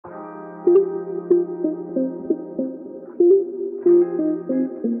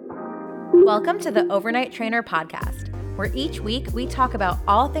Welcome to the Overnight Trainer Podcast, where each week we talk about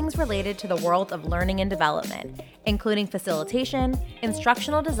all things related to the world of learning and development, including facilitation,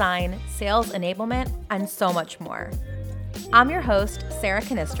 instructional design, sales enablement, and so much more. I'm your host, Sarah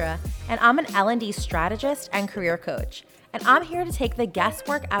Canistra, and I'm an L&D strategist and career coach. And I'm here to take the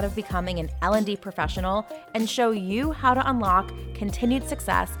guesswork out of becoming an L&D professional and show you how to unlock continued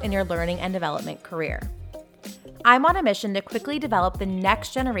success in your learning and development career. I'm on a mission to quickly develop the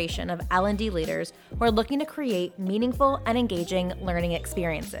next generation of L&D leaders who are looking to create meaningful and engaging learning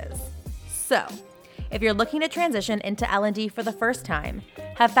experiences. So, if you're looking to transition into L&D for the first time,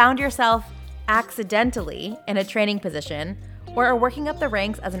 have found yourself accidentally in a training position, or are working up the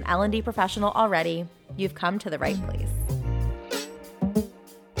ranks as an L&D professional already, you've come to the right place.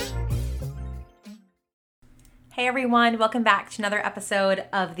 Hey everyone, welcome back to another episode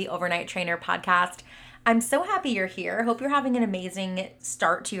of the Overnight Trainer Podcast. I'm so happy you're here. Hope you're having an amazing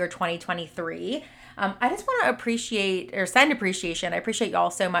start to your 2023. I just want to send appreciation. I appreciate y'all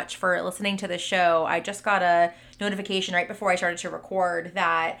so much for listening to the show. I just got a notification right before I started to record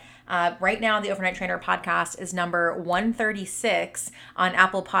that right now the Overnight Trainer Podcast is number 136 on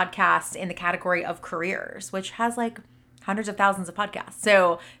Apple Podcasts in the category of careers, which has like hundreds of thousands of podcasts.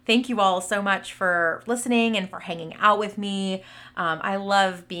 So thank you all so much for listening and for hanging out with me. I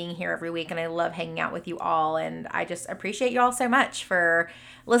love being here every week and I love hanging out with you all. And I just appreciate you all so much for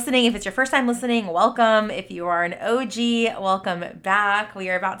listening. If it's your first time listening, welcome. If you are an OG, welcome back. We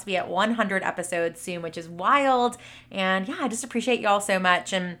are about to be at 100 episodes soon, which is wild. And yeah, I just appreciate you all so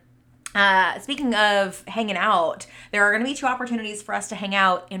much. And speaking of hanging out, there are going to be 2 opportunities for us to hang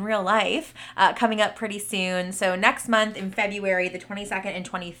out in real life coming up pretty soon. So next month in February, the 22nd and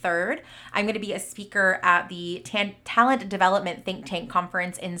 23rd, I'm going to be a speaker at the Talent Development Think Tank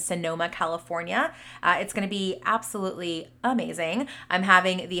Conference in Sonoma, California. It's going to be absolutely amazing. I'm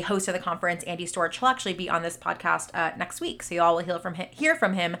having the host of the conference, Andy Storch. He'll actually be on this podcast next week. So you all will hear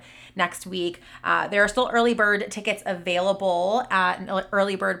from him next week. There are still early bird tickets available at an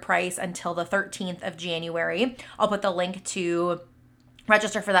early bird price until the 13th of January. I'll put the link to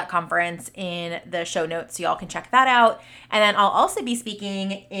register for that conference in the show notes so y'all can check that out. And then I'll also be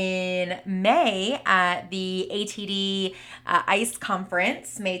speaking in May at the ATD ICE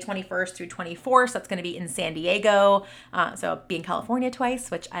conference, May 21st through 24th. So that's going to be in San Diego. So I'll be in California twice,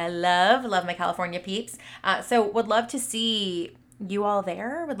 which I love my California peeps. So would love to see you all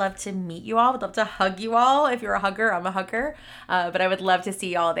there. Would love to meet you all. Would love to hug you all. If you're a hugger, I'm a hugger. But I would love to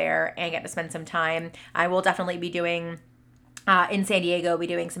see you all there and get to spend some time. I will definitely be doing in San Diego, be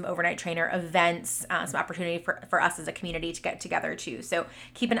doing some overnight trainer events, some opportunity for us as a community to get together too. So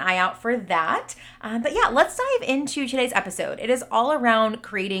keep an eye out for that. But yeah, let's dive into today's episode. It is all around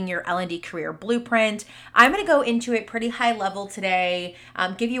creating your L&D career blueprint. I'm going to go into it pretty high level today,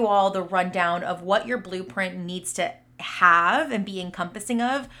 give you all the rundown of what your blueprint needs to have and be encompassing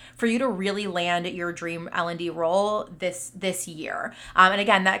of for you to really land your dream L&D role this year. And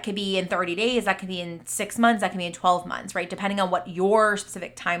again, that could be in 30 days, that could be in 6 months, that can be in 12 months, right? Depending on what your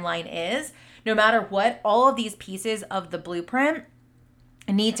specific timeline is. No matter what, all of these pieces of the blueprint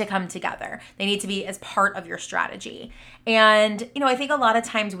need to come together. They need to be as part of your strategy. And, I think a lot of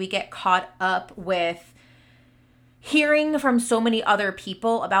times we get caught up with hearing from so many other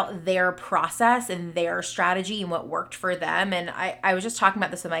people about their process and their strategy and what worked for them. And I was just talking about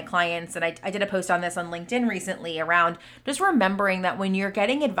this with my clients, and I did a post on this on LinkedIn recently around just remembering that when you're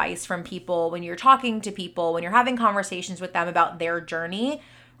getting advice from people, when you're talking to people, when you're having conversations with them about their journey,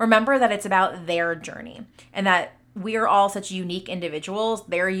 remember that it's about their journey and that we are all such unique individuals.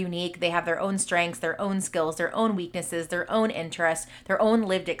 They're unique. They have their own strengths, their own skills, their own weaknesses, their own interests, their own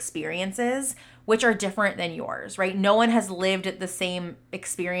lived experiences, which are different than yours, right? No one has lived the same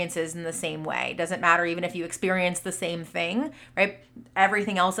experiences in the same way. It doesn't matter even if you experience the same thing, right?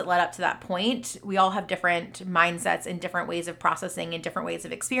 Everything else that led up to that point, we all have different mindsets and different ways of processing and different ways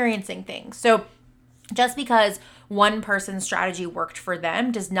of experiencing things. So just because one person's strategy worked for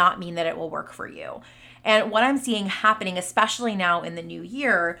them does not mean that it will work for you. And what I'm seeing happening, especially now in the new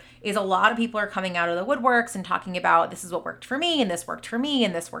year, is a lot of people are coming out of the woodworks and talking about this is what worked for me, and this worked for me,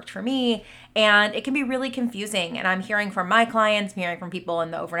 and this worked for me. And it can be really confusing. And I'm hearing from my clients, I'm hearing from people in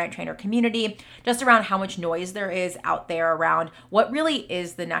the overnight trainer community, just around how much noise there is out there around what really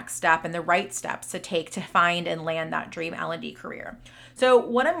is the next step and the right steps to take to find and land that dream L&D career. So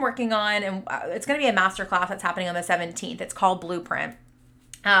what I'm working on, and it's going to be a masterclass that's happening on the 17th. It's called Blueprint.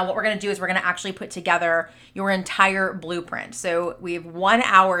 what we're going to do is we're going to actually put together your entire blueprint. So we have 1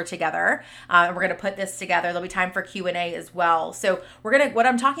 hour together, and we're going to put this together. There'll be time for Q&A as well. So what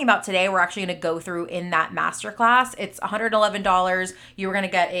I'm talking about today, we're actually going to go through in that masterclass. It's $111. You're going to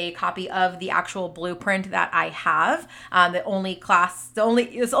get a copy of the actual blueprint that I have. The only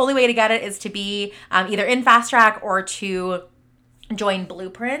way to get it is to be either in Fast Track or to join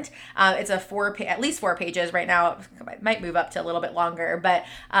Blueprint. It's at least 4 pages right now. It might move up to a little bit longer, but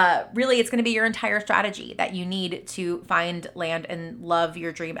really it's going to be your entire strategy that you need to find, land, and love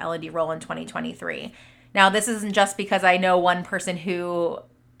your dream L&D role in 2023. Now, this isn't just because I know one person who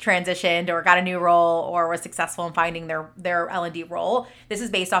transitioned or got a new role or was successful in finding their L&D role. This is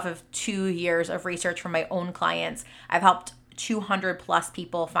based off of 2 years of research from my own clients. I've helped 200 plus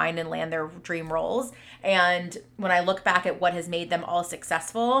people find and land their dream roles. And when I look back at what has made them all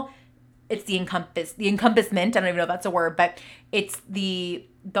successful, it's the encompassment. I don't even know if that's a word, but it's the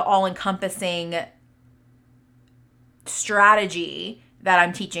all-encompassing strategy that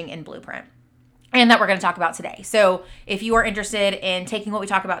I'm teaching in Blueprint and that we're going to talk about today. So if you are interested in taking what we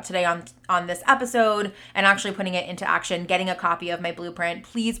talk about today on this episode and actually putting it into action, getting a copy of my blueprint,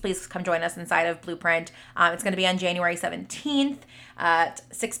 please come join us inside of Blueprint. It's going to be on January 17th at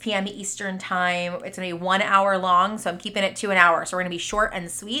 6 p.m. Eastern time. It's going to be 1 hour long, so I'm keeping it to an hour. So we're going to be short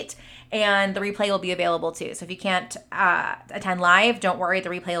and sweet, and the replay will be available too. So if you can't attend live, don't worry. The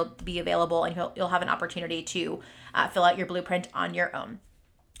replay will be available, and you'll have an opportunity to fill out your blueprint on your own.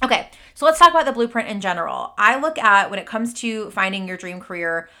 Okay, so let's talk about the blueprint in general. I look at, when it comes to finding your dream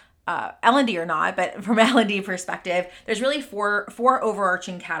career, L&D or not, but from L&D perspective, there's really four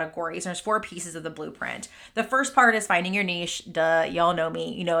overarching categories. There's 4 pieces of the blueprint. The first part is finding your niche. Duh, y'all know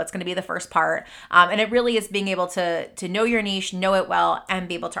me. You know it's going to be the first part. And it really is being able to know your niche, know it well, and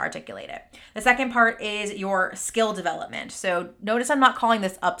be able to articulate it. The second part is your skill development. So notice I'm not calling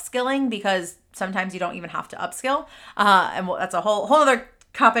this upskilling because sometimes you don't even have to upskill. And that's a whole other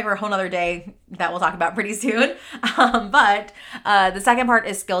topic for a whole nother day that we'll talk about pretty soon. But the second part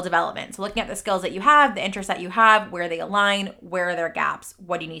is skill development. So looking at the skills that you have, the interests that you have, where they align, where are their gaps,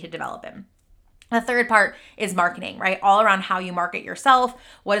 what do you need to develop in. The third part is marketing, right? All around how you market yourself.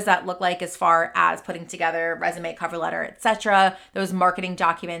 What does that look like as far as putting together resume, cover letter, etc. Those marketing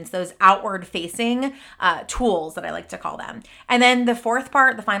documents, those outward facing tools that I like to call them. And then the fourth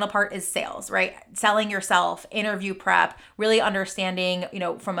part, the final part is sales, right? Selling yourself, interview prep, really understanding,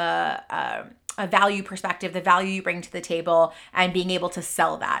 from a value perspective, the value you bring to the table, and being able to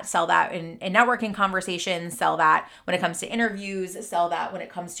sell that in networking conversations, sell that when it comes to interviews, sell that when it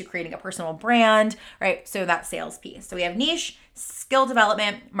comes to creating a personal brand, right? So that sales piece. So we have niche, skill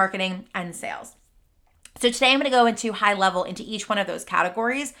development, marketing, and sales. So today I'm going to go into high level into each one of those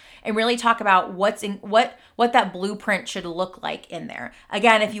categories and really talk about what that blueprint should look like in there.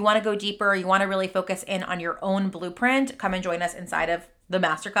 Again, if you want to go deeper, you want to really focus in on your own blueprint, come and join us inside of the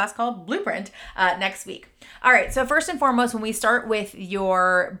masterclass called Blueprint next week. All right, so first and foremost, when we start with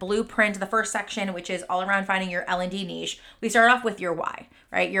your blueprint, the first section, which is all around finding your L&D niche, we start off with your why,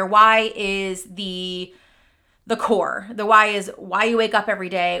 right? Your why is the core. The why is why you wake up every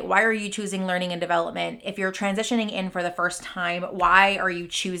day. Why are you choosing learning and development? If you're transitioning in for the first time, why are you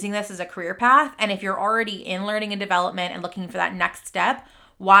choosing this as a career path? And if you're already in learning and development and looking for that next step,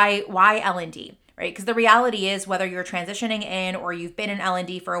 why L&D? Right? Because the reality is, whether you're transitioning in or you've been in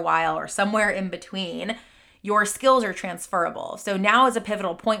L&D for a while or somewhere in between, your skills are transferable. So now is a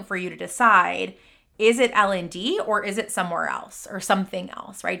pivotal point for you to decide, is it L&D or is it somewhere else or something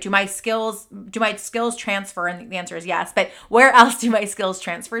else, right? Do my skills transfer? And the answer is yes, but where else do my skills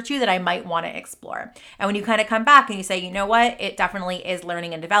transfer to that I might want to explore? And when you kind of come back and you say, you know what, it definitely is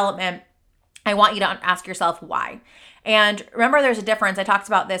learning and development, I want you to ask yourself why. And remember, there's a difference. I talked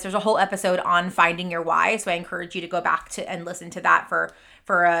about this. There's a whole episode on finding your why. So I encourage you to go back to and listen to that for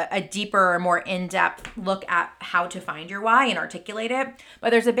a deeper, more in-depth look at how to find your why and articulate it.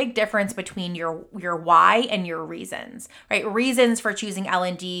 But there's a big difference between your why and your reasons, right? Reasons for choosing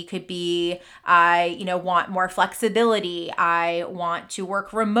L&D could be, I want more flexibility. I want to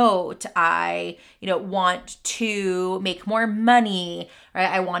work remote. I want to make more money, right?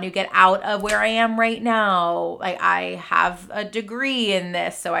 I want to get out of where I am right now. I have a degree in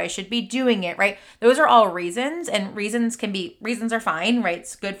this, so I should be doing it, right? Those are all reasons, and reasons are fine, right?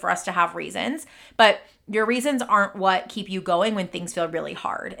 It's good for us to have reasons, but your reasons aren't what keep you going when things feel really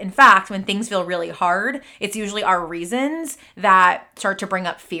hard. In fact, when things feel really hard, it's usually our reasons that start to bring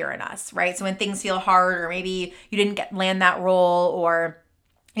up fear in us, right? So when things feel hard, or maybe you didn't land that role, or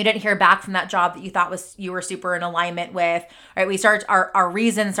you didn't hear back from that job that you thought was you were super in alignment with, right? We start our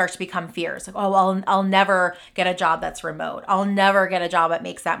reasons start to become fears. Like, oh, well, I'll never get a job that's remote. I'll never get a job that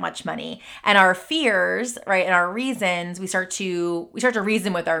makes that much money. And our fears, right, and our reasons, we start to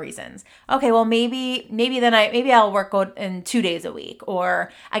reason with our reasons. Okay, well, maybe I'll work in 2 days a week,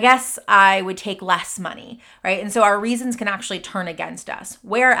 or I guess I would take less money, right? And so our reasons can actually turn against us.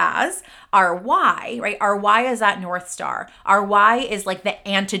 Whereas our why, right? Our why is that North Star. Our why is like the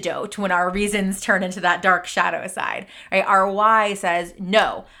antidote when our reasons turn into that dark shadow side, right? Our why says,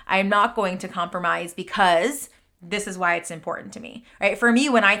 no, I'm not going to compromise because this is why it's important to me, right? For me,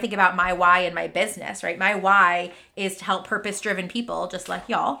 when I think about my why in my business, right? My why is to help purpose-driven people just like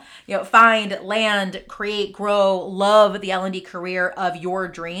y'all, find, land, create, grow, love the L&D career of your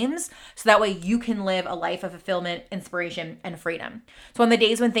dreams so that way you can live a life of fulfillment, inspiration, and freedom. So on the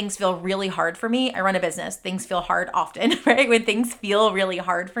days when things feel really hard for me, I run a business. Things feel hard often, right? When things feel really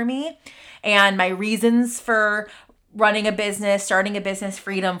hard for me and my reasons for running a business, starting a business,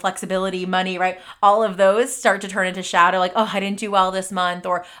 freedom, flexibility, money, right? All of those start to turn into shadow, like, oh, I didn't do well this month,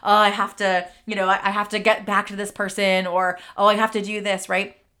 or, oh, I have to get back to this person, or, oh, I have to do this,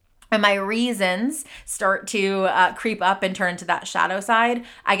 right? And my reasons start to creep up and turn to that shadow side.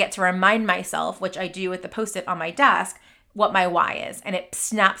 I get to remind myself, which I do with the Post-it on my desk, what my why is, and it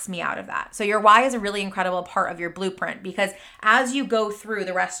snaps me out of that. So your why is a really incredible part of your blueprint, because as you go through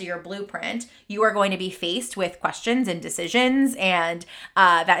the rest of your blueprint, you are going to be faced with questions and decisions, and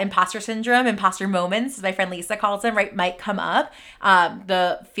that imposter syndrome, imposter moments, as my friend Lisa calls them, right, might come up.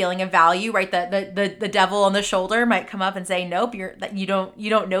 The feeling of value, right, the devil on the shoulder might come up and say, nope, you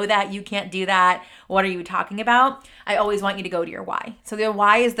don't know that, you can't do that. What are you talking about? I always want you to go to your why. So the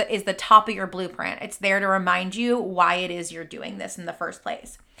why is the top of your blueprint. It's there to remind you why it is you're doing this in the first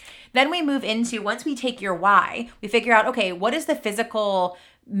place. Then we move into, once we take your why, we figure out, okay, what is the physical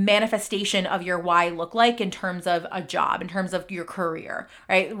manifestation of your why look like in terms of a job, in terms of your career,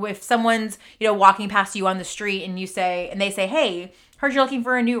 right? If someone's, walking past you on the street and they say, hey, heard you're looking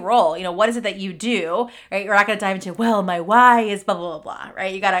for a new role. What is it that you do, right? You're not going to dive into, well, my why is blah, blah, blah, blah,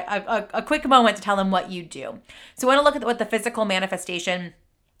 right? You got a quick moment to tell them what you do. So we want to look at what the physical manifestation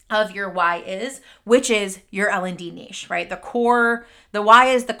of your why is, which is your L&D niche, right? The why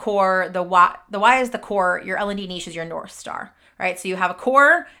is the core, the why is the core, your L&D niche is your North Star, right? So you have a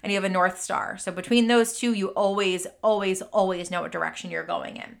core and you have a North Star. So between those two, you always, always, always know what direction you're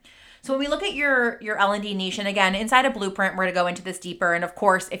going in. So when we look at your L&D niche, and again, inside a blueprint, we're going to go into this deeper. And of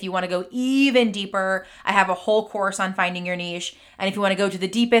course, if you want to go even deeper, I have a whole course on finding your niche. And if you want to go to the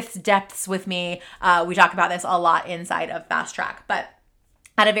deepest depths with me, we talk about this a lot inside of Fast Track. But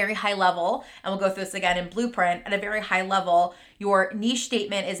at a very high level, and we'll go through this again in Blueprint, at a very high level, your niche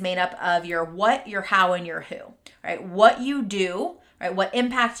statement is made up of your what, your how, and your who, right? What you do, right? What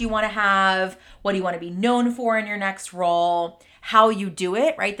impact you want to have, what do you want to be known for in your next role, how you do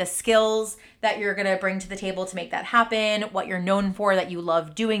it, right? The skills that you're going to bring to the table to make that happen, what you're known for that you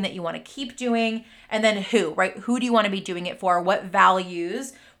love doing, that you want to keep doing, and then who, right? Who do you want to be doing it for? What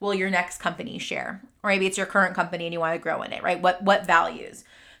values will your next company share? Or maybe it's your current company and you want to grow in it, right? What values?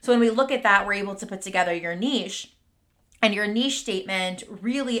 So when we look at that, we're able to put together your niche, and your niche statement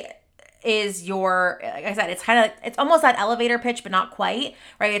really is your, like I said, it's almost that elevator pitch, but not quite,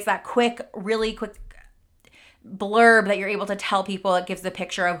 right? It's that really quick blurb that you're able to tell people. It gives the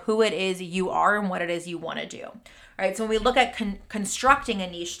picture of who it is you are and what it is you want to do, right? So when we look at constructing a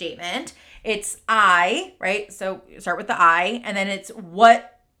niche statement, it's I, right? So start with the I, and then it's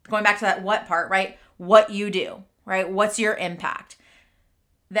what, going back to that what part, right? What you do, right? What's your impact?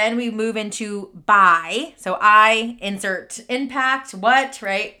 Then we move into by. So I insert impact, what,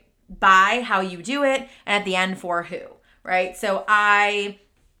 right? By, how you do it, and at the end for who, right? So I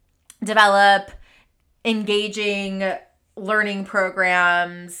develop engaging learning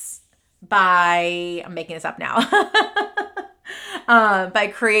programs by, I'm making this up now,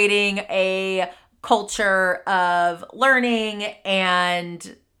 by creating a culture of learning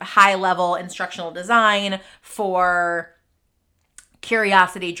and high-level instructional design for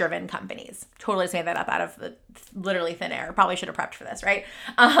curiosity-driven companies. Totally just made that up out of literally thin air. Probably should have prepped for this, right?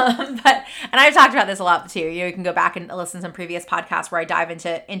 And I've talked about this a lot too. You can go back and listen to some previous podcasts where I dive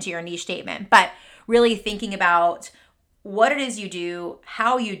into your niche statement. But really thinking about what it is you do,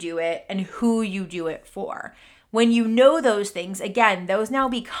 how you do it, and who you do it for. When you know those things, again, those now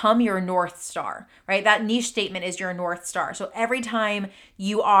become your North Star, right? That niche statement is your North Star. So every time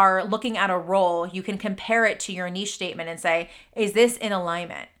you are looking at a role, you can compare it to your niche statement and say, is this in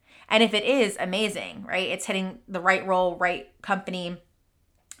alignment? And if it is, amazing, right? It's hitting the right role, right company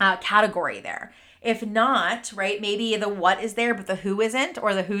category there. If not, right, maybe the what is there, but the who isn't,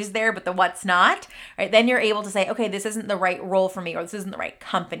 or the who's there, but the what's not, right? Then you're able to say, okay, this isn't the right role for me, or this isn't the right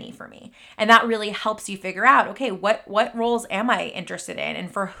company for me. And that really helps you figure out, okay, what roles am I interested in,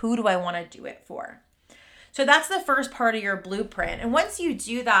 and for who do I want to do it for? So that's the first part of your blueprint. And once you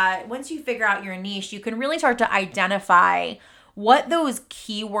do that, once you figure out your niche, you can really start to identify what those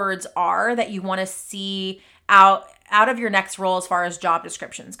keywords are that you want to see out of your next role as far as job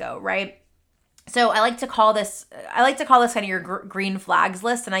descriptions go, right? So I like to call this kind of your green flags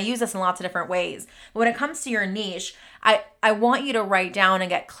list, and I use this in lots of different ways. But when it comes to your niche, I want you to write down and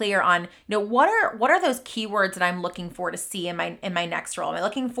get clear on, what are those keywords that I'm looking for to see in my next role? Am I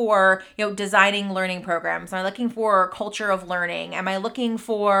looking for, designing learning programs? Am I looking for culture of learning? Am I looking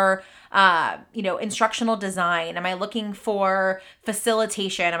for instructional design? Am I looking for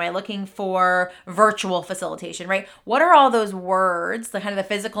facilitation? Am I looking for virtual facilitation, right? What are all those words, the kind of the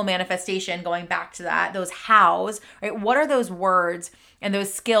physical manifestation, going back to that, those hows, right? What are those words and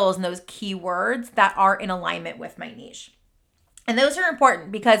those skills and those keywords that are in alignment with my niche? And those are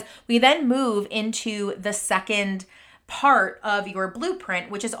important because we then move into the second part of your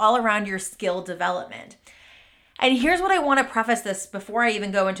blueprint, which is all around your skill development. And here's what I want to preface this before I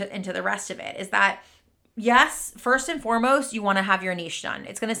even go into the rest of it, is that yes, first and foremost, you want to have your niche done.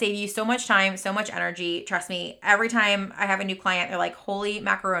 It's going to save you so much time, so much energy. Trust me, every time I have a new client, they're like, holy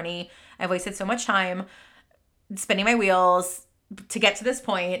macaroni, I've wasted so much time spinning my wheels to get to this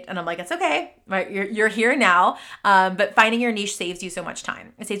point. And I'm like, it's okay, right? You're here now. But finding your niche saves you so much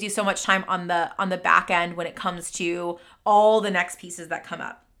time. It saves you so much time on the back end when it comes to all the next pieces that come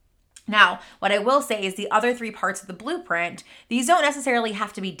up. Now, what I will say is the other three parts of the blueprint, these don't necessarily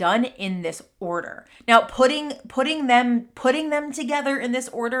have to be done in this order. Now, putting them together in this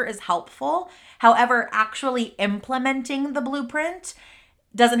order is helpful. However, actually implementing the blueprint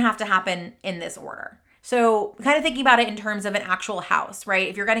doesn't have to happen in this order. So kind of thinking about it in terms of an actual house, right?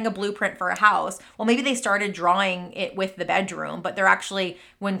 If you're getting a blueprint for a house, well, maybe they started drawing it with the bedroom, but they're actually,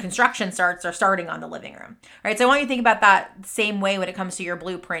 when construction starts, they're starting on the living room, right? So I want you to think about that same way when it comes to your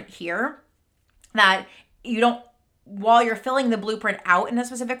blueprint here, that you don't, while you're filling the blueprint out in a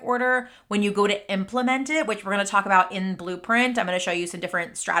specific order, when you go to implement it, which we're going to talk about in blueprint, I'm going to show you some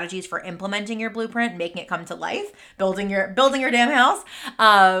different strategies for implementing your blueprint, making it come to life, building your damn house.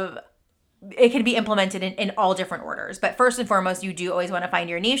 It can be implemented in all different orders. But first and foremost, you do always want to find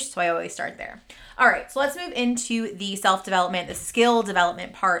your niche. So I always start there. All right, so let's move into the self-development, the skill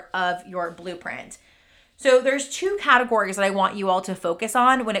development part of your blueprint. So there's two categories that I want you all to focus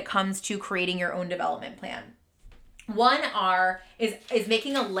on when it comes to creating your own development plan. One is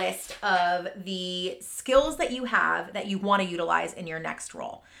making a list of the skills that you have that you want to utilize in your next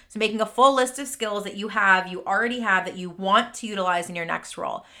role. So making a full list of skills that you already have that you want to utilize in your next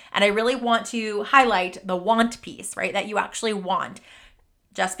role. And I really want to highlight the want piece, right? That you actually want.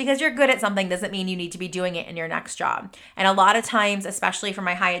 Just because you're good at something doesn't mean you need to be doing it in your next job. And a lot of times, especially for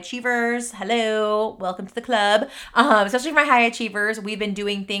my high achievers, hello, welcome to the club. Especially for my high achievers, we've been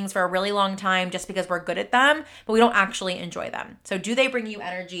doing things for a really long time just because we're good at them, but we don't actually enjoy them. So do they bring you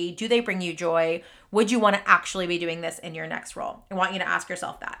energy? Do they bring you joy? Would you want to actually be doing this in your next role? I want you to ask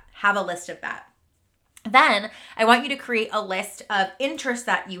yourself that. Have a list of that. Then I want you to create a list of interests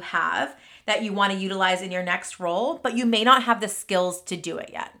that you have that you want to utilize in your next role, but you may not have the skills to do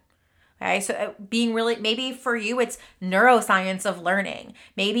it yet. Okay, so maybe for you, it's neuroscience of learning.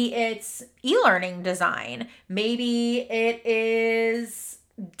 Maybe it's e-learning design. Maybe it is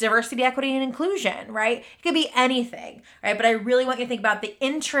diversity, equity, and inclusion, right? It could be anything, right? But I really want you to think about the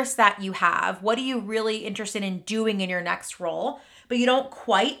interests that you have. What are you really interested in doing in your next role? But you don't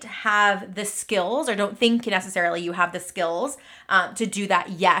quite have the skills, or don't think necessarily you have the skills to do that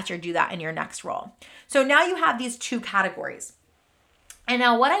yet, or do that in your next role. So now you have these two categories. And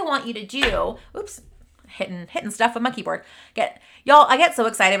now what I want you to do, oops, hitting stuff with my keyboard. I get so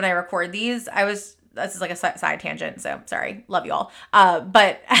excited when I record these. This is like a side tangent, so sorry, love you all.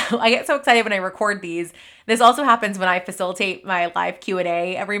 But I get so excited when I record these. This also happens when I facilitate my live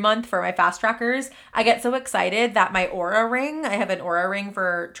Q&A every month for my fast trackers. I get so excited that my Oura ring, I have an Oura ring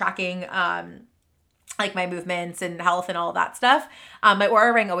for tracking like my movements and health and all of that stuff. My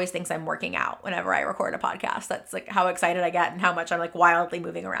Oura ring always thinks I'm working out whenever I record a podcast. That's like how excited I get and how much I'm like wildly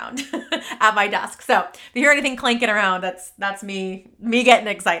moving around at my desk. So if you hear anything clanking around, that's me getting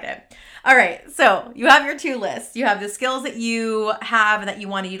excited. All right, so you have your two lists. You have the skills that you have that you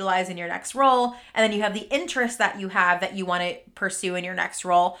want to utilize in your next role, and then you have the interests that you have that you want to pursue in your next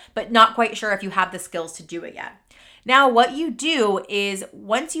role, but not quite sure if you have the skills to do it yet. Now, what you do is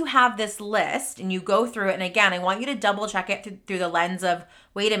once you have this list and you go through it, and again, I want you to double check it through the lens of,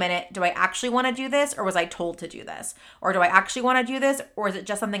 wait a minute, do I actually want to do this, or was I told to do this? Or do I actually want to do this, or is it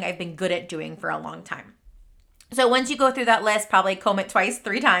just something I've been good at doing for a long time? So once you go through that list, probably comb it twice,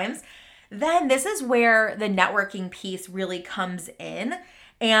 3 times, then this is where the networking piece really comes in.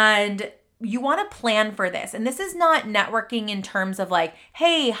 And you want to plan for this. And this is not networking in terms of like,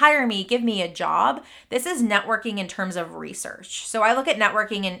 hey, hire me, give me a job. This is networking in terms of research. So I look at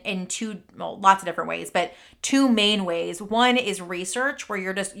networking in two, well, lots of different ways, but 2 main ways. One is research, where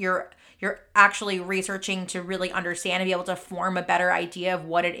you're actually researching to really understand and be able to form a better idea of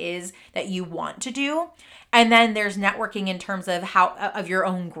what it is that you want to do. And then there's networking in terms of of your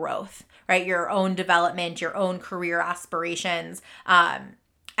own growth, right? Your own development, your own career aspirations,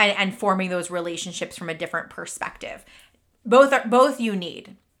 and forming those relationships from a different perspective. Both you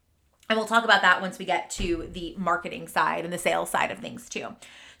need. And we'll talk about that once we get to the marketing side and the sales side of things too.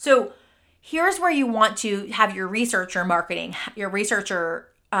 So here's where you want to have your researcher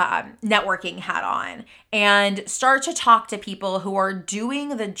networking hat on and start to talk to people who are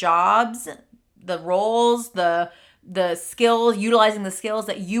doing the jobs, the roles, the skills, utilizing the skills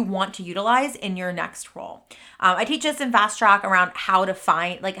that you want to utilize in your next role. I teach this in Fast Track around how to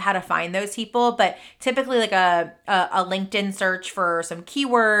find those people, but typically like a LinkedIn search for some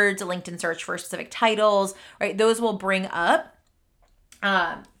keywords, a LinkedIn search for specific titles, right? Those will bring up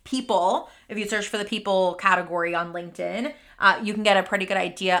people. If you search for the people category on LinkedIn, you can get a pretty good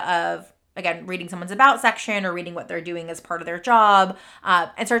idea of, again, reading someone's about section or reading what they're doing as part of their job,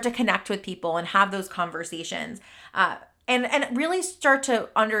 and start to connect with people and have those conversations, and really start to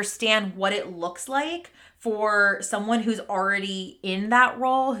understand what it looks like for someone who's already in that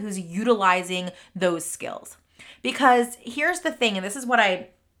role, who's utilizing those skills. Because here's the thing, and this is what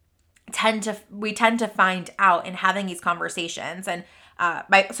we tend to find out in having these conversations, and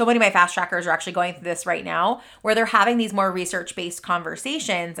so many of my fast trackers are actually going through this right now, where they're having these more research-based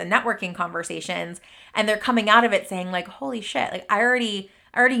conversations and networking conversations, and they're coming out of it saying like, holy shit, like I already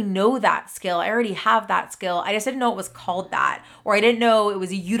know that skill. I already have that skill. I just didn't know it was called that, or I didn't know it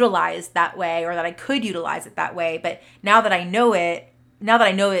was utilized that way, or that I could utilize it that way. But now that I know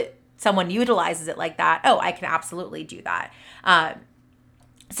it, someone utilizes it like that, oh, I can absolutely do that.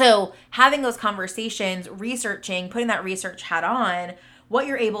 So having those conversations, researching, putting that research hat on, what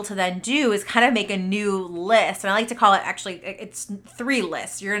you're able to then do is kind of make a new list. And I like to call it, actually, it's 3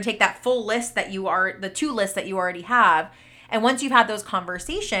 lists. You're going to take that full list the 2 lists that you already have. And once you've had those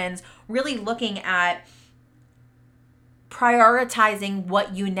conversations, really looking at prioritizing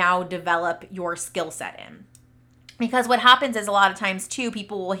what you now develop your skill set in. Because what happens is a lot of times too,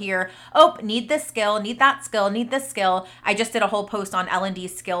 people will hear, oh, need this skill, need that skill, need this skill. I just did a whole post on L&D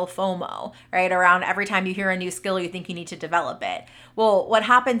skill FOMO, right? Around every time you hear a new skill, you think you need to develop it. Well, what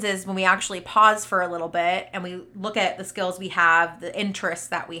happens is when we actually pause for a little bit and we look at the skills we have, the interests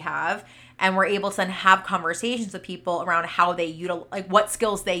that we have, and we're able to then have conversations with people around how they what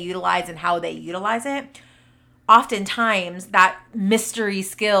skills they utilize and how they utilize it. Oftentimes that mystery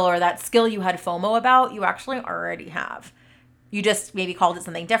skill or that skill you had FOMO about, you actually already have. You just maybe called it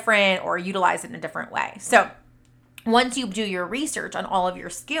something different or utilized it in a different way. So once you do your research on all of your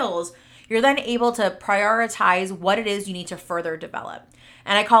skills, you're then able to prioritize what it is you need to further develop.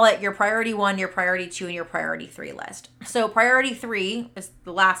 And I call it your priority 1, your priority 2, and your priority 3 list. So priority 3 is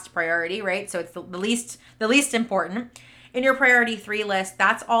the last priority, right? So it's the least important. In your priority 3 list,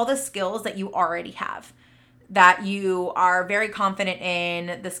 that's all the skills that you already have, that you are very confident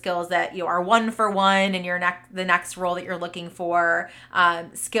in, the skills that you are 1 for 1 in the next role that you're looking for,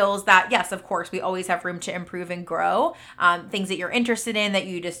 skills that, yes, of course, we always have room to improve and grow, things that you're interested in that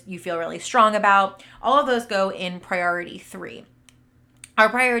you feel really strong about. All of those go in priority 3. Our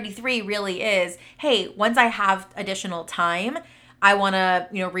priority 3 really is, hey, once I have additional time, I want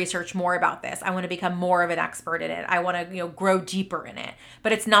to, research more about this. I want to become more of an expert in it. I want to, grow deeper in it.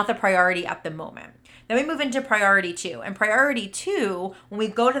 But it's not the priority at the moment. Then we move into priority 2. And priority 2, when we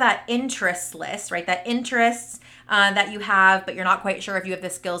go to that interests list, right, that interests that you have, but you're not quite sure if you have the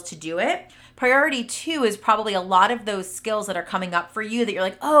skills to do it. Priority 2 is probably a lot of those skills that are coming up for you that you're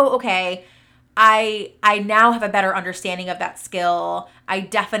like, oh, okay, I now have a better understanding of that skill. I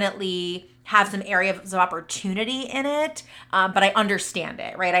definitely have some areas of opportunity in it, but I understand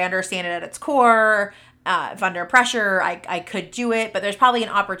it, right? I understand it at its core. If under pressure, I could do it, but there's probably an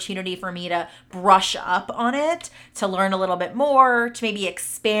opportunity for me to brush up on it, to learn a little bit more, to maybe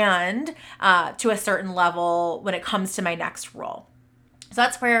expand to a certain level when it comes to my next role. So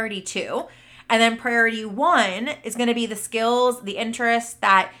that's priority 2. And then priority 1 is going to be the skills, the interests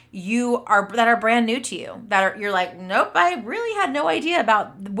that are brand new to you, you're like, nope, I really had no idea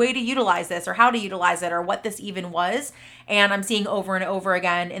about the way to utilize this or how to utilize it or what this even was. And I'm seeing over and over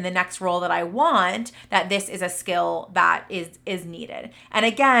again in the next role that I want that this is a skill that is needed. And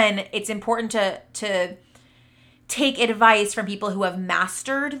again, it's important to take advice from people who have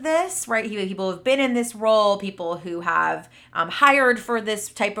mastered this, right? People who have been in this role, people who have hired for this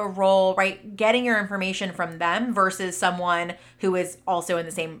type of role, right? Getting your information from them versus someone who is also in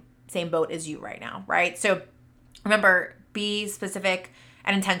the same boat as you right now, right? So remember, be specific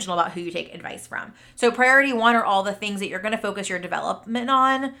and intentional about who you take advice from. So priority 1 are all the things that you're going to focus your development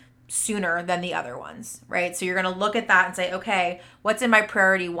on sooner than the other ones, right? So you're going to look at that and say, okay, what's in my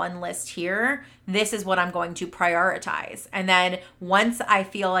priority 1 list here? This is what I'm going to prioritize. And then once I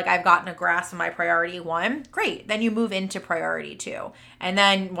feel like I've gotten a grasp of my priority 1, great. Then you move into priority 2. And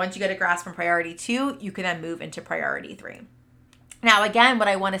then once you get a grasp from priority 2, you can then move into priority 3. Now, again, what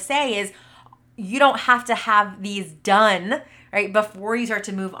I want to say is you don't have to have these done, right, before you start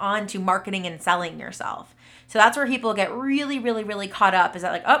to move on to marketing and selling yourself. So that's where people get really, really, really caught up is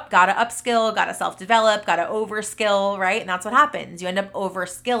that like, oh, gotta upskill, gotta self-develop, gotta overskill, right? And that's what happens. You end up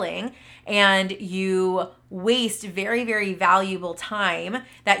overskilling and you waste very, very valuable time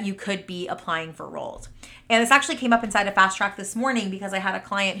that you could be applying for roles. And this actually came up inside of Fast Track this morning because I had a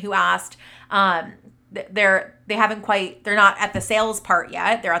client who asked, they're not at the sales part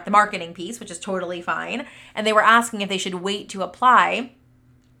yet. They're at the marketing piece, which is totally fine. And they were asking if they should wait to apply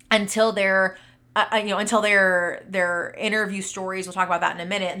until their interview stories, we'll talk about that in a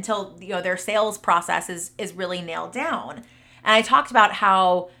minute, until, their sales process is really nailed down. And I talked about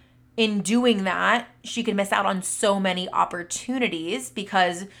how in doing that, she could miss out on so many opportunities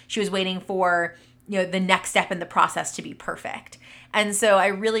because she was waiting for, the next step in the process to be perfect. And so I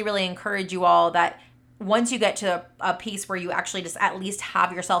really, really encourage you all that once you get to a piece where you actually just at least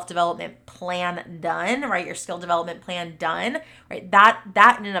have your self-development plan done, right? Your skill development plan done, right?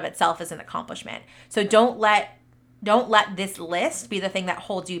 That in and of itself is an accomplishment. So don't let this list be the thing that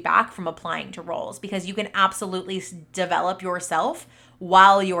holds you back from applying to roles, because you can absolutely develop yourself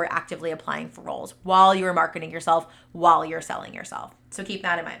while you're actively applying for roles, while you're marketing yourself, while you're selling yourself. So keep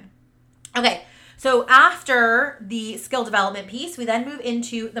that in mind. Okay. So after the skill development piece, we then move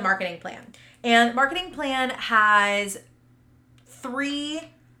into the marketing plan. And marketing plan has 3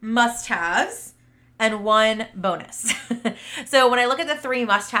 must-haves and 1 bonus. So when I look at the 3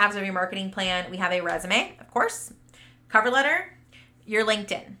 must-haves of your marketing plan, we have a resume, of course, cover letter, your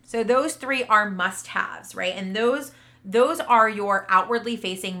LinkedIn. So those 3 are must-haves, right? And those are your outwardly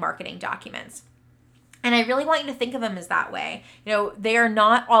facing marketing documents. And I really want you to think of them as that way. They are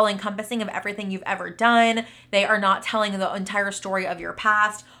not all encompassing of everything you've ever done. They are not telling the entire story of your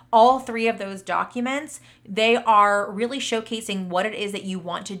past. All 3 of those documents, they are really showcasing what it is that you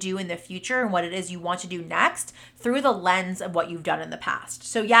want to do in the future and what it is you want to do next through the lens of what you've done in the past.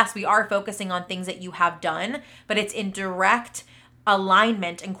 So yes, we are focusing on things that you have done, but it's in direct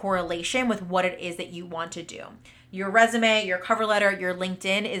alignment and correlation with what it is that you want to do. Your resume, your cover letter, your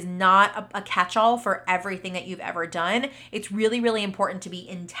LinkedIn is not a catch-all for everything that you've ever done. It's really, really important to be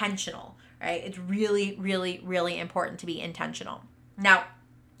intentional, right? It's really, really, really important to be intentional. Now,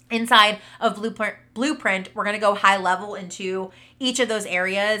 inside of Blueprint, we're going to go high level into each of those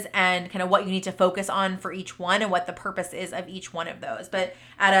areas and kind of what you need to focus on for each one and what the purpose is of each one of those. But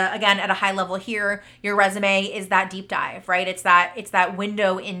at a high level here, your resume is that deep dive, right? It's that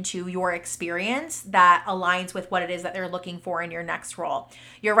window into your experience that aligns with what it is that they're looking for in your next role.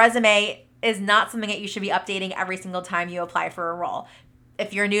 Your resume is not something that you should be updating every single time you apply for a role.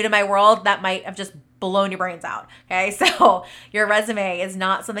 If you're new to my world, that might have just blown your brains out. Okay. So your resume is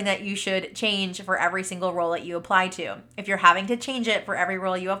not something that you should change for every single role that you apply to. If you're having to change it for every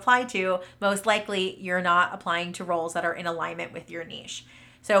role you apply to, most likely you're not applying to roles that are in alignment with your niche.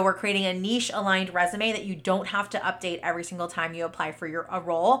 So we're creating a niche aligned resume that you don't have to update every single time you apply for a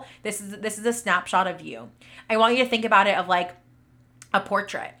role. This is a snapshot of you. I want you to think about it of like a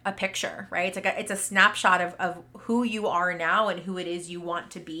portrait, a picture, right? It's a snapshot of who you are now and who it is you want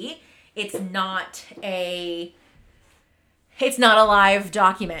to be. It's not a live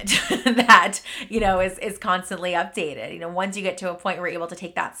document that, is constantly updated. Once you get to a point where you're able to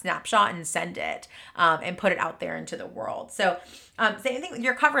take that snapshot and send it and put it out there into the world. So same thing with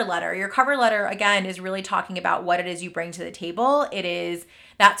your cover letter. Your cover letter, again, is really talking about what it is you bring to the table.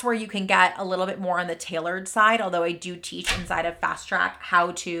 That's where you can get a little bit more on the tailored side, although I do teach inside of Fast Track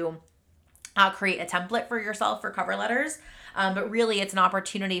how to create a template for yourself for cover letters. But really, it's an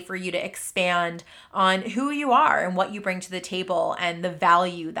opportunity for you to expand on who you are and what you bring to the table and the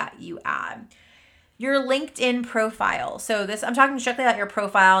value that you add. Your LinkedIn profile. So I'm talking strictly about your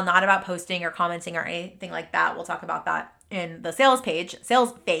profile, not about posting or commenting or anything like that. We'll talk about that in the sales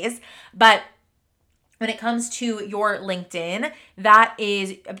phase. But when it comes to your LinkedIn, that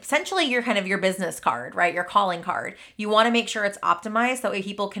is essentially your business card, right? Your calling card. You want to make sure it's optimized so that way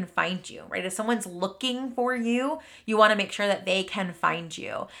people can find you, right? If someone's looking for you, you want to make sure that they can find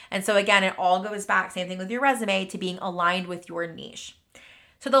you. And so again, it all goes back, same thing with your resume, to being aligned with your niche.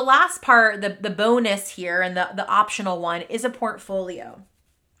 So the last part, the bonus here and the optional one is a portfolio.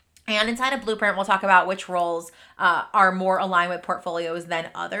 And inside of Blueprint, we'll talk about which roles are more aligned with portfolios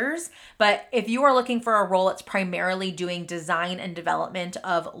than others. But if you are looking for a role that's primarily doing design and development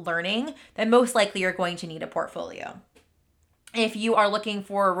of learning, then most likely you're going to need a portfolio. If you are looking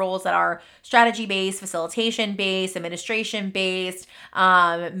for roles that are strategy-based, facilitation-based, administration-based,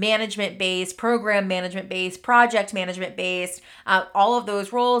 management-based, program management-based, project management-based, all of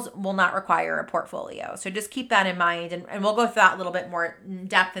those roles will not require a portfolio. So just keep that in mind, and we'll go through that a little bit more in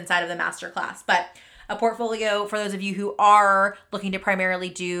depth inside of the masterclass. But a portfolio, for those of you who are looking to primarily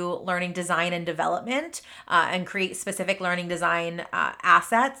do learning design and development and create specific learning design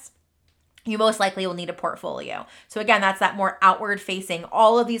assets, you most likely will need a portfolio. So again, that's that more outward facing.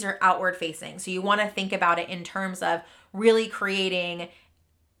 All of these are outward facing. So you want to think about it in terms of really creating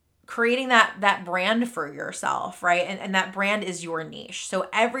that brand for yourself, right? And that brand is your niche. So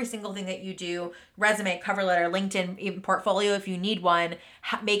every single thing that you do, resume, cover letter, LinkedIn, even portfolio, if you need one,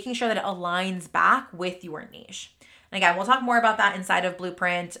 making sure that it aligns back with your niche. And again, we'll talk more about that inside of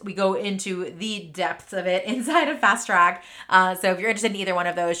Blueprint. We go into the depths of it inside of Fast Track. So if you're interested in either one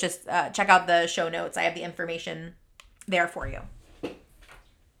of those, just check out the show notes. I have the information there for you.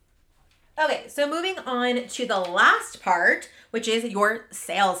 Okay, so moving on to the last part, which is your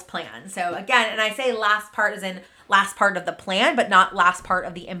sales plan. So again, and I say last part as in last part of the plan, but not last part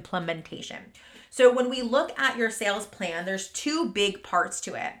of the implementation. So when we look at your sales plan, there's two big parts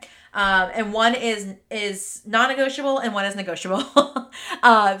to it. And one is non-negotiable and one is negotiable.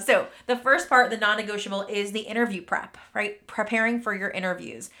 So the first part, the non-negotiable, is the interview prep, right? Preparing for your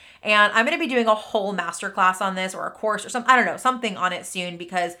interviews. And I'm going to be doing a whole masterclass on this, or a course or something on it soon,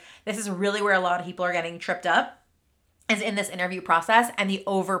 because this is really where a lot of people are getting tripped up, is in this interview process and the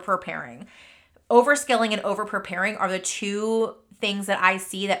over-preparing. Overskilling and over-preparing are the two things that I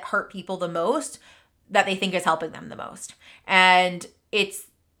see that hurt people the most, that they think is helping them the most. And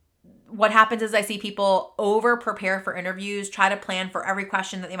what happens is I see people over prepare for interviews, try to plan for every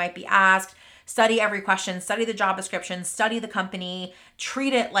question that they might be asked, study every question, study the job description, study the company,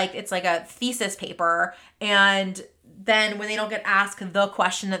 treat it like it's like a thesis paper. And then when they don't get asked the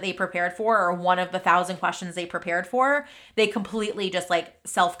question that they prepared for, or one of the 1,000 questions they prepared for, they completely just like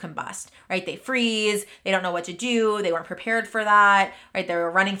self-combust, right? They freeze, they don't know what to do, they weren't prepared for that, right? They were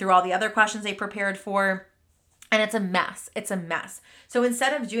running through all the other questions they prepared for. And it's a mess. It's a mess. So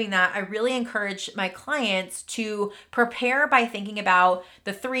instead of doing that, I really encourage my clients to prepare by thinking about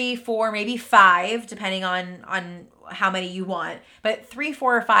the 3, 4, maybe 5, depending on how many you want, but 3,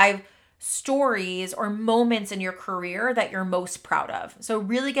 4, or 5 stories or moments in your career that you're most proud of. So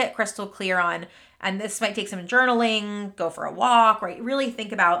really get crystal clear on, and this might take some journaling, go for a walk, right? Really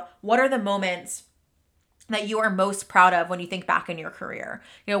think about what are the moments that you are most proud of when you think back in your career.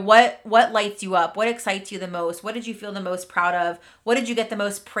 You know, what lights you up? What excites you the most? What did you feel the most proud of? What did you get the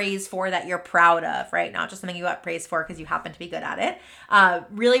most praise for that you're proud of, right? Not just something you got praise for because you happen to be good at it.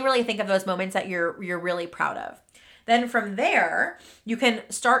 Really, really think of those moments that you're really proud of. Then from there, you can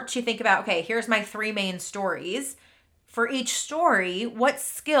start to think about, okay, here's my 3 main stories. For each story, what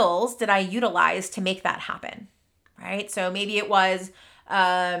skills did I utilize to make that happen, right? So maybe it was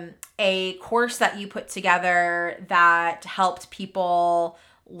a course that you put together that helped people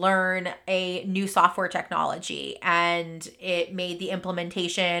learn a new software technology, and it made the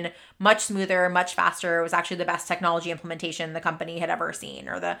implementation much smoother, much faster. It was actually the best technology implementation the company had ever seen,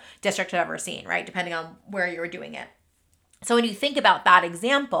 or the district had ever seen, right? Depending on where you were doing it. So when you think about that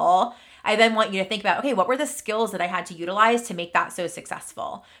example, I then want you to think about, okay, what were the skills that I had to utilize to make that so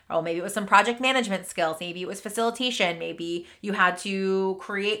successful? Oh, maybe it was some project management skills. Maybe it was facilitation. Maybe you had to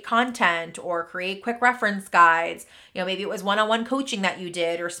create content or create quick reference guides. You know, maybe it was one-on-one coaching that you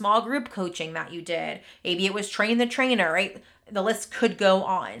did, or small group coaching that you did. Maybe it was train the trainer, right? The list could go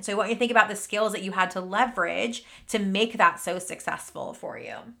on. So I want you to think about the skills that you had to leverage to make that so successful for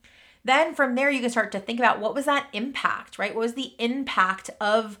you. Then from there, you can start to think about, what was that impact, right? What was the impact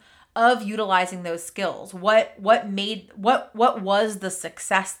of utilizing those skills? What was the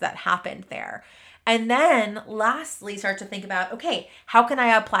success that happened there? And then lastly, start to think about, okay, how can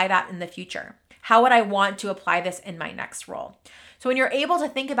I apply that in the future? How would I want to apply this in my next role? So when you're able to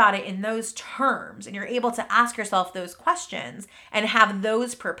think about it in those terms and you're able to ask yourself those questions and have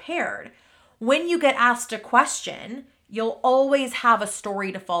those prepared, when you get asked a question, you'll always have a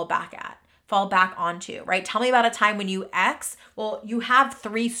story to fall back onto, right? Tell me about a time when you X. Well, you have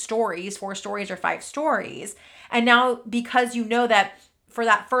 3 stories, 4 stories, or 5 stories. And now because you know that for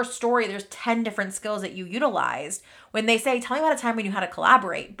that first story, there's 10 different skills that you utilized. When they say, tell me about a time when you had to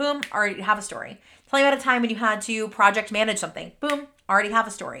collaborate, boom, already have a story. Tell me about a time when you had to project manage something, boom, already have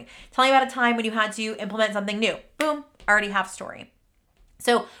a story. Tell me about a time when you had to implement something new, boom, already have a story.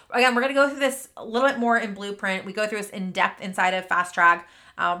 So again, we're going to go through this a little bit more in Blueprint. We go through this in depth inside of Fast Track.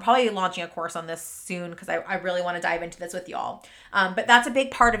 Probably launching a course on this soon because I really want to dive into this with y'all. But that's a big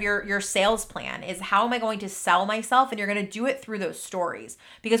part of your sales plan is how am I going to sell myself? And you're going to do it through those stories.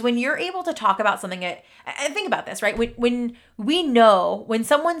 Because when you're able to talk about something, and think about this, right? When we know when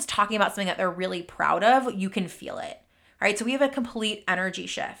someone's talking about something that they're really proud of, you can feel it. Right? So we have a complete energy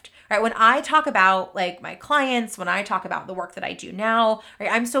shift, right? When I talk about like my clients, when I talk about the work that I do now, right?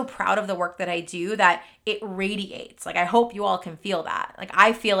 I'm so proud of the work that I do that it radiates. Like I hope you all can feel that. Like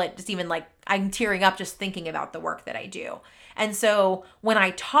I feel it just even like I'm tearing up just thinking about the work that I do. And so when I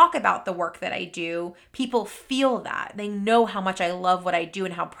talk about the work that I do, people feel that. They know how much I love what I do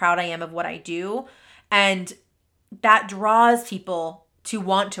and how proud I am of what I do. And that draws people to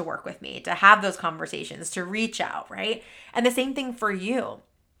want to work with me, to have those conversations, to reach out, right? And the same thing for you.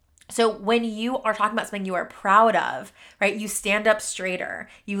 So when you are talking about something you are proud of, right, you stand up straighter,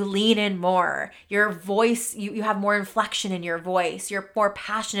 you lean in more, your voice, you have more inflection in your voice, you're more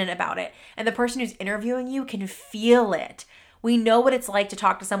passionate about it. And the person who's interviewing you can feel it. We know what it's like to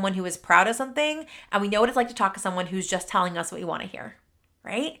talk to someone who is proud of something, and we know what it's like to talk to someone who's just telling us what we want to hear,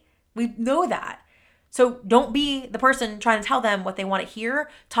 right? We know that. So don't be the person trying to tell them what they want to hear.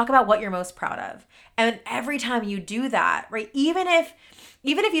 Talk about what you're most proud of. And every time you do that, right, even if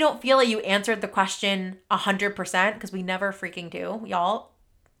you don't feel like you answered the question 100%, because we never freaking do, y'all,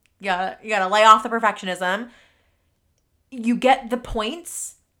 you gotta lay off the perfectionism. You get the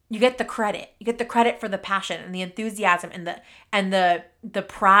points, you get the credit. You get the credit for the passion and the enthusiasm and the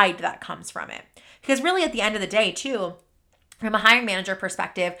pride that comes from it. Because really at the end of the day too, from a hiring manager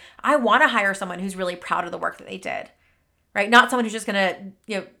perspective, I want to hire someone who's really proud of the work that they did, right? Not someone who's just going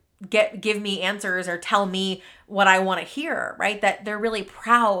to, give me answers or tell me what I want to hear, right? That they're really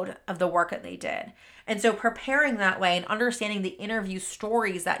proud of the work that they did. And so preparing that way and understanding the interview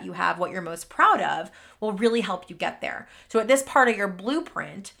stories that you have, what you're most proud of, will really help you get there. So at this part of your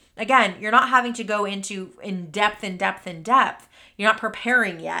blueprint, again, you're not having to go into in depth. You're not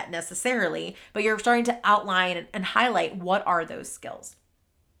preparing yet necessarily, but you're starting to outline and highlight what are those skills.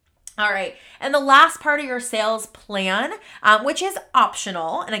 All right. And the last part of your sales plan, which is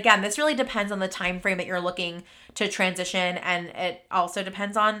optional. And again, this really depends on the time frame that you're looking to transition. And it also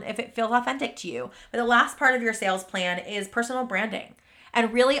depends on if it feels authentic to you. But the last part of your sales plan is personal branding.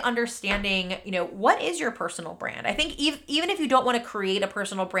 And really understanding, what is your personal brand? I think even if you don't want to create a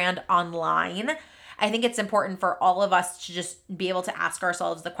personal brand online, I think it's important for all of us to just be able to ask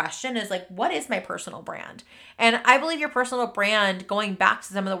ourselves the question is like, what is my personal brand? And I believe your personal brand, going back to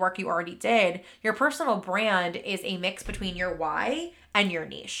some of the work you already did, your personal brand is a mix between your why and your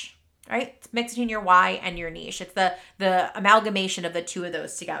niche, right? It's mixed between your why and your niche. It's the amalgamation of the two of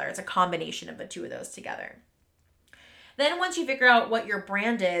those together. It's a combination of the two of those together. Then once you figure out what your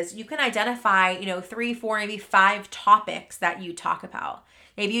brand is, you can identify, 3, 4, maybe 5 topics that you talk about.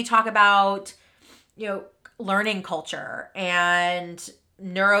 Maybe you talk about learning culture and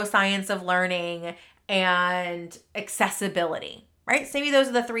neuroscience of learning and accessibility, right? So maybe those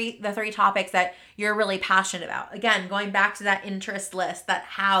are the three topics that you're really passionate about. Again, going back to that interest list,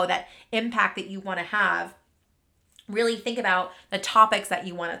 that impact that you want to have, really think about the topics that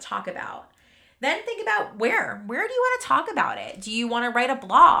you want to talk about. Then think about where do you want to talk about it? Do you want to write a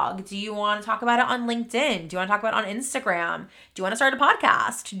blog? Do you want to talk about it on LinkedIn? Do you want to talk about it on Instagram? Do you want to start a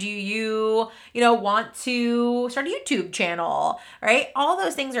podcast? Do you, want to start a YouTube channel, right? All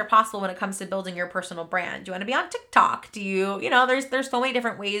those things are possible when it comes to building your personal brand. Do you want to be on TikTok? Do you, there's so many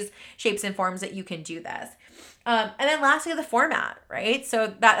different ways, shapes, and forms that you can do this. And then lastly, the format, right?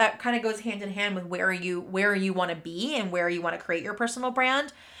 So that kind of goes hand in hand with where you want to be and where you want to create your personal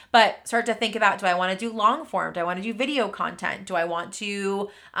brand. But start to think about, do I want to do long form? Do I want to do video content? Do I want to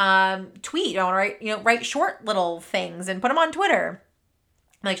tweet? Do I want to write short little things and put them on Twitter?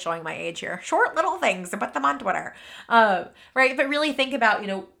 I'm like showing my age here. Short little things and put them on Twitter. Right? But really think about,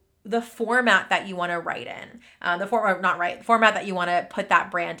 the format that you want to write in, the format that you want to put that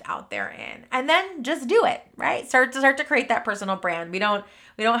brand out there in, and then just do it, right? Start to create that personal brand. There's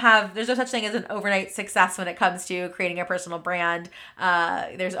no such thing as an overnight success when it comes to creating a personal brand.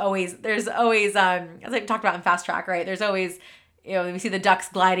 There's always, as I talked about in Fast Track, right? There's always, we see the ducks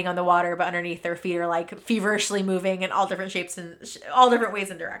gliding on the water, but underneath their feet are like feverishly moving in all different shapes and all different ways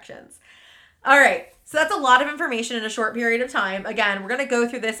and directions. All right. So that's a lot of information in a short period of time. Again, we're going to go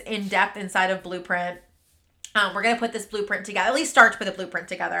through this in depth inside of Blueprint. We're going to put this blueprint together, at least start to put the blueprint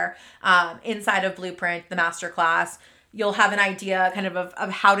together inside of Blueprint, the masterclass. You'll have an idea kind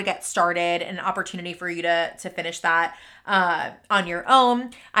of how to get started and an opportunity for you to finish that on your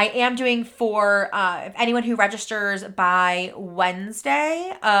own. I am doing for anyone who registers by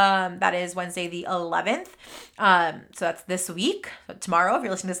Wednesday, that is Wednesday the 11th. So that's this week, tomorrow, if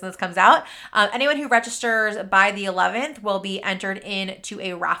you're listening to this when this comes out. Anyone who registers by the 11th will be entered into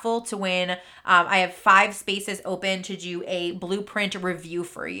a raffle to win. I have 5 spaces open to do a blueprint review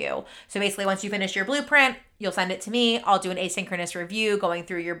for you. So basically, once you finish your blueprint, you'll send it to me. I'll do an asynchronous review going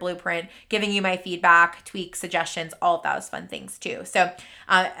through your blueprint, giving you my feedback, tweaks, suggestions, all of those fun things too. So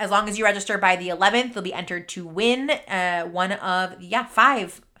as long as you register by the 11th, you'll be entered to win one of,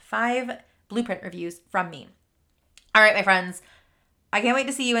 5 blueprint reviews from me. All right, my friends, I can't wait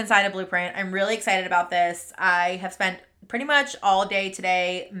to see you inside of Blueprint. I'm really excited about this. I have spent pretty much all day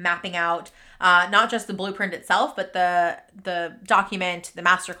today mapping out not just the blueprint itself, but the document, the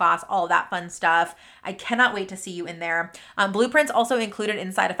masterclass, all of that fun stuff. I cannot wait to see you in there. Blueprint's also included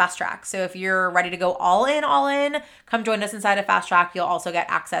inside of Fast Track. So if you're ready to go all in, come join us inside of Fast Track. You'll also get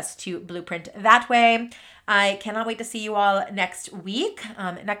access to Blueprint that way. I cannot wait to see you all next week.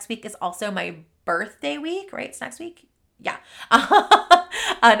 Next week is also my birthday week, right? It's next week? Yeah.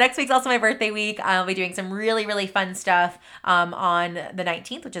 Next week's also my birthday week. I'll be doing some really, really fun stuff on the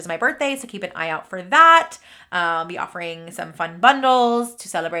 19th, which is my birthday. So keep an eye out for that. I'll be offering some fun bundles to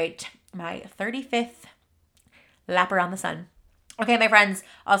celebrate my 35th lap around the sun. Okay, my friends,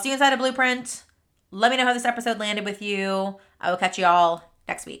 I'll see you inside of Blueprint. Let me know how this episode landed with you. I will catch you all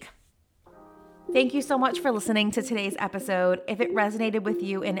next week. Thank you so much for listening to today's episode. If it resonated with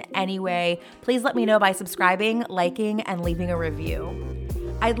you in any way, please let me know by subscribing, liking, and leaving a review.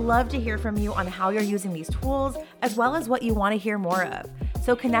 I'd love to hear from you on how you're using these tools, as well as what you want to hear more of.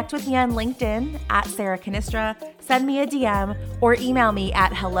 So connect with me on LinkedIn at Sarah Canistra, send me a DM, or email me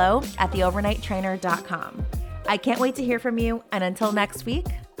at hello@theovernighttrainer.com. I can't wait to hear from you, and until next week,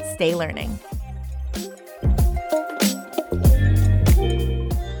 stay learning.